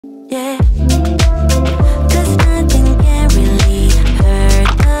yeah. 'Cause nothing can really hurt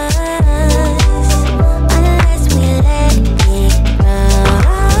us unless we let it grow.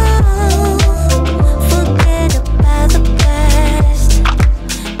 Forget about the past.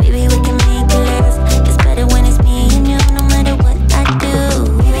 Baby, we can make it last. It's better when it's me and you, no matter what I do.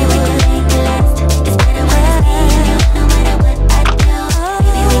 Baby, we can make it last. It's better when it's me and you, no matter what I do.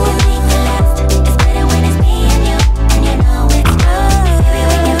 Baby, we can make it last. It's better when it's me and you, and you know it's true. Baby,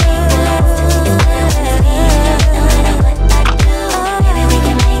 we can make it last. It's better when it's me and you, no matter what I do. Baby, we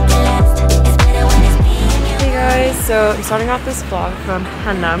can make it last. It's better when it's me and you. Hey guys, so I'm starting off this vlog from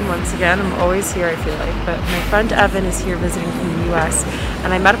Gangnam once again. I'm always here, I feel like, but my friend Evan is here visiting from the US,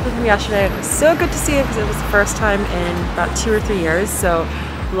 and I met up with him yesterday. It was so good to see him because it was the first time in about 2 or 3 years, so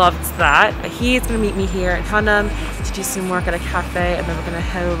loved that. He's gonna meet me here in Gangnam to do some work at a cafe, and then we're gonna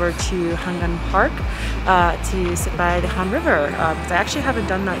head over to Hongdae Park to sit by the Han River, because I actually haven't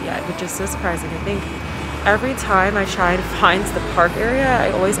done that yet, which is so surprising. I think every time I try to find the park area,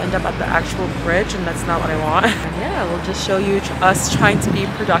 I always end up at the actual bridge, and that's not what I want. And yeah, we'll just show you us trying to be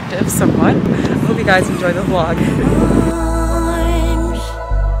productive somewhat. I hope you guys enjoy the vlog.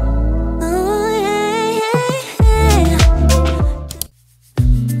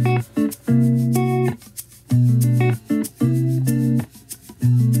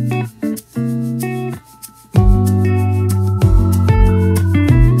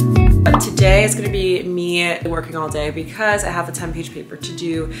 Today is going to be me working all day because I have a 10-page paper to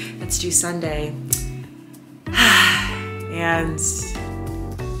do. It's due Sunday. And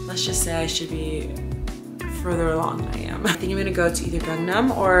let's just say I should be further along than I am. I think I'm going to go to either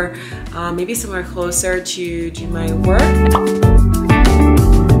Gangnam or maybe somewhere closer to do my work.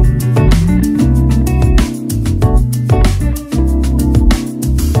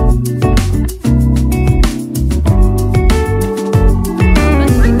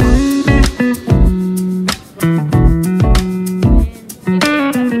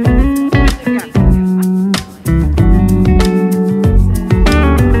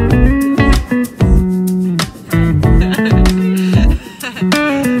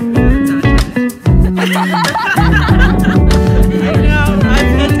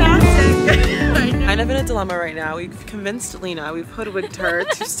 Right now, we've convinced Lena, we've hoodwinked her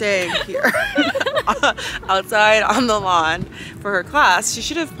to staying here outside on the lawn for her class. She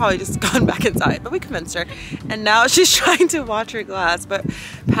should have probably just gone back inside, but we convinced her, and now she's trying to watch her class, but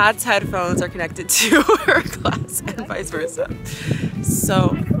Pat's headphones are connected to her class and vice versa,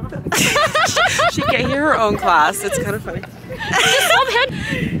 so she can't hear her own class. It's kind of funny.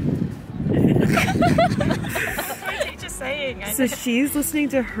 So she's listening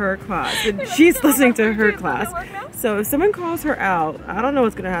to her class, and she's listening to her class. So if someone calls her out, I don't know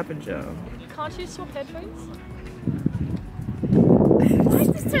what's gonna happen, Joe. Can't you swap headphones? Why is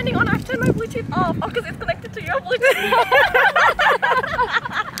this turning on? I've turned my Bluetooth off. Oh, because it's connected to your Bluetooth.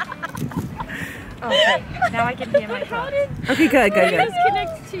 Okay, now I can hear my class. Okay, good. It's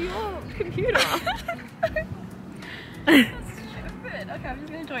connected to your computer. That's stupid. Okay, I'm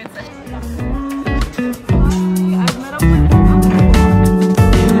just gonna join session. I've met up with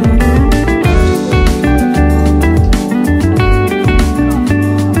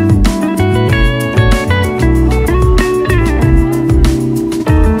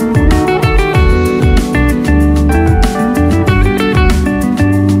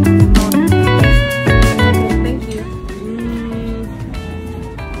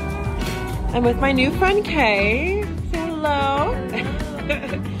I'm with my new friend Kay. Say hello.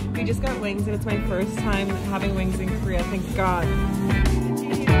 We just got wings, and it's my first time having wings in Korea. Thank God.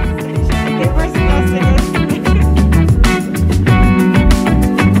 Okay, first oh,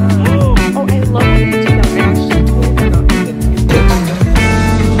 I love that you do that. I actually totally forgot to do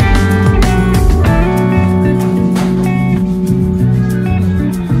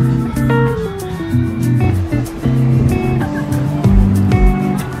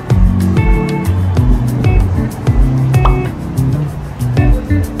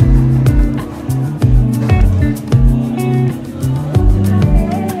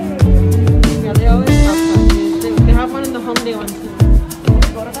Hongdae one too.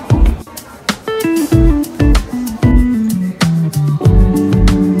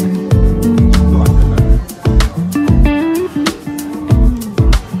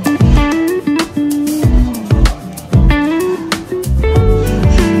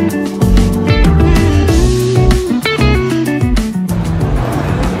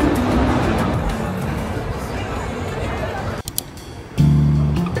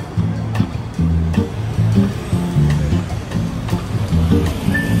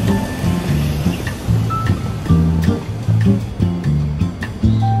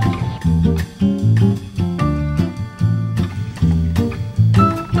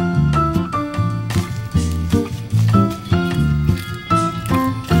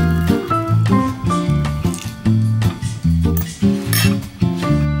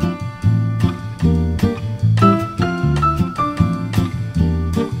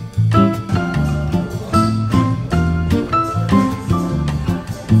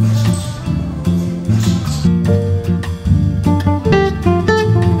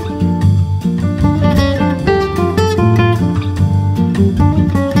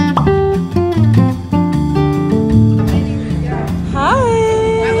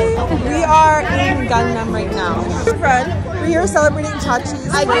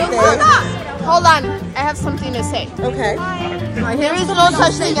 Hachi's I do. birthday. Hold on, I have something to say. Okay. There is no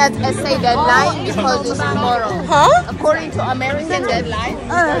such thing as essay deadline because it's tomorrow. Huh? According to American deadline,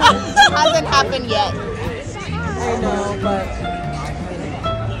 it hasn't happened yet. I know, but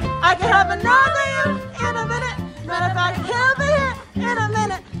I can have another you in a minute. Matter of fact, he'll be here in a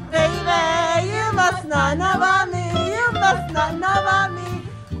minute. Baby, you must not know about me. You must not know about me.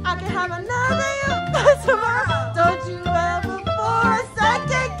 I can have another you, but tomorrow, don't you ever for a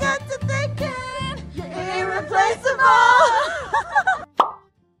second get to thinking you're irreplaceable.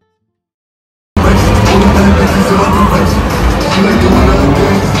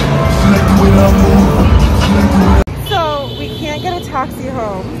 So we can't get a taxi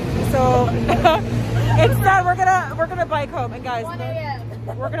home. So instead we're gonna bike home. And guys,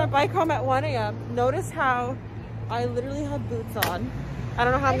 we're gonna bike home at 1 a.m. Notice how I literally have boots on. I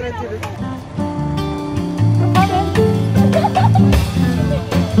don't know how I'm gonna do this.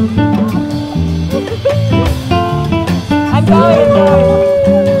 I'm going.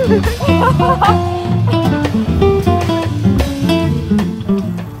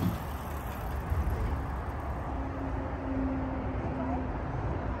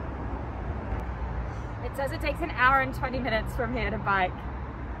 It says it takes an hour and 20 minutes from here to bike.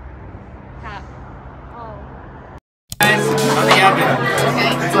 Yeah. Oh. On the ambulance.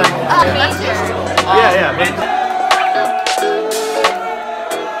 Okay. It's like, yeah.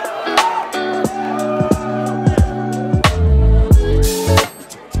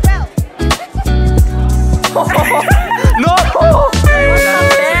 No!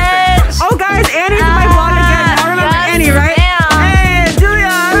 Oh guys, Annie's in my vlog again. I remember Annie, right? Hey, Julia,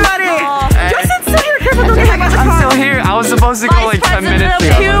 everybody. Justin's still here. Careful, don't get hit by the car. I'm still here. I was supposed to go like 10 minutes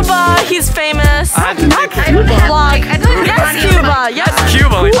ago. Cuba, he's famous. I had to take it. Vlog. Yes, Cuba. Yes,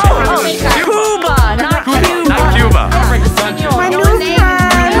 Cuba. Like, Cuba, not Cuba. Not Cuba. My new friend.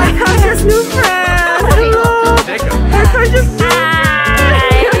 My precious new friend. Hello. Jacob. My precious new friend.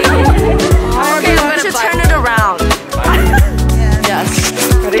 Okay, we should turn it around. Yes.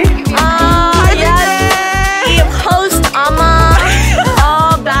 Ready? Yes. Host Amma.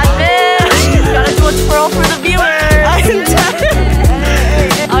 Oh, bad bitch. You gotta do a twirl for the viewers.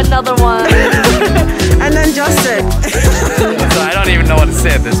 Another one. And then Justin. So I don't even know what to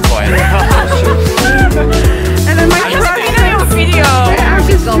say at this point. And then my Video. Where are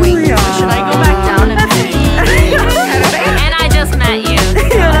we going? Should I go back down and and I just met you.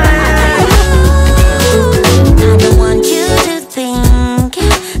 I don't want you to think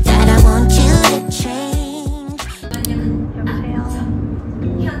that I want you to change.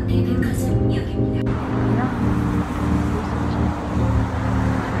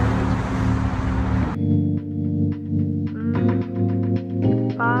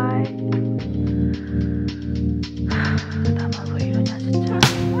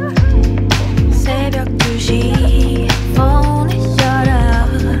 새벽 2시 폰이 shut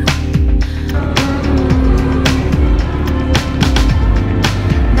up.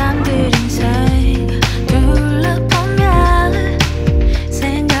 남들 인생 둘러보면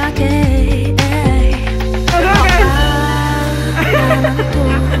생각해. 나는 또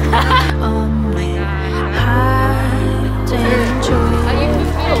없네.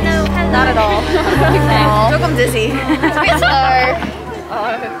 Not at all. Look, I'm dizzy. It's a bit slow.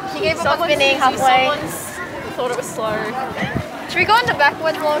 He gave up on spinning halfway. Thought it was slow. Should we go on the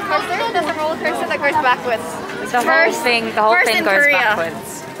backwards roller coaster? There's a roller coaster that goes backwards. The whole thing in goes Korea.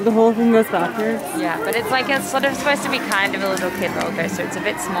 backwards. The whole thing goes backwards. Yeah, but it's like it's sort of supposed to be kind of a little kid roller coaster. It's a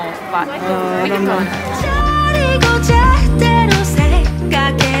bit small, but I we can don't go know. on it. 차리고 제대로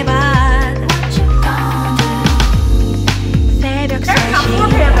생각해봐. 새벽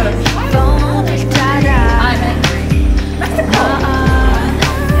 3시 폰을 찾아.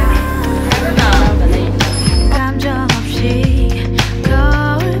 감정 없이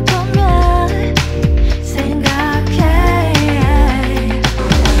거울 보면 생각해.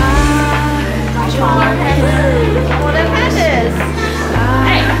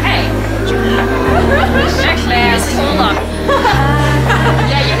 Actually, hold on.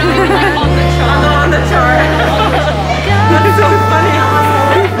 Yeah, you know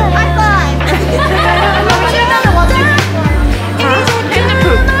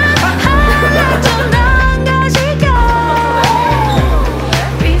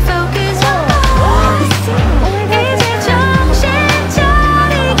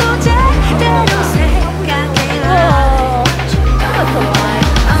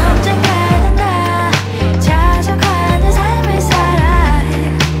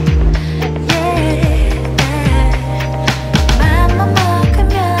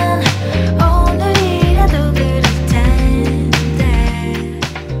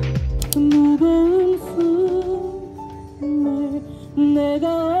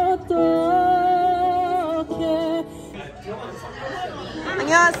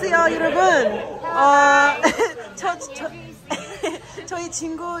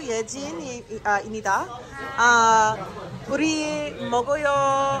예진입니다. 우리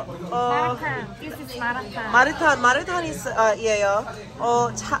먹어요. This is marathan. 마라탕이에요.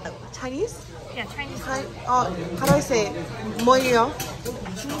 Chinese? Yeah, Chinese. How do I say? 뭐예요?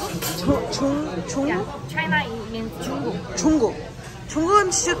 Yeah, China means 중국. 중국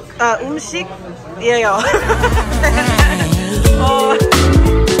음식이에요.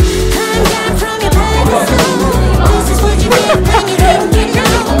 Come down from your pedestal. This is what you get when you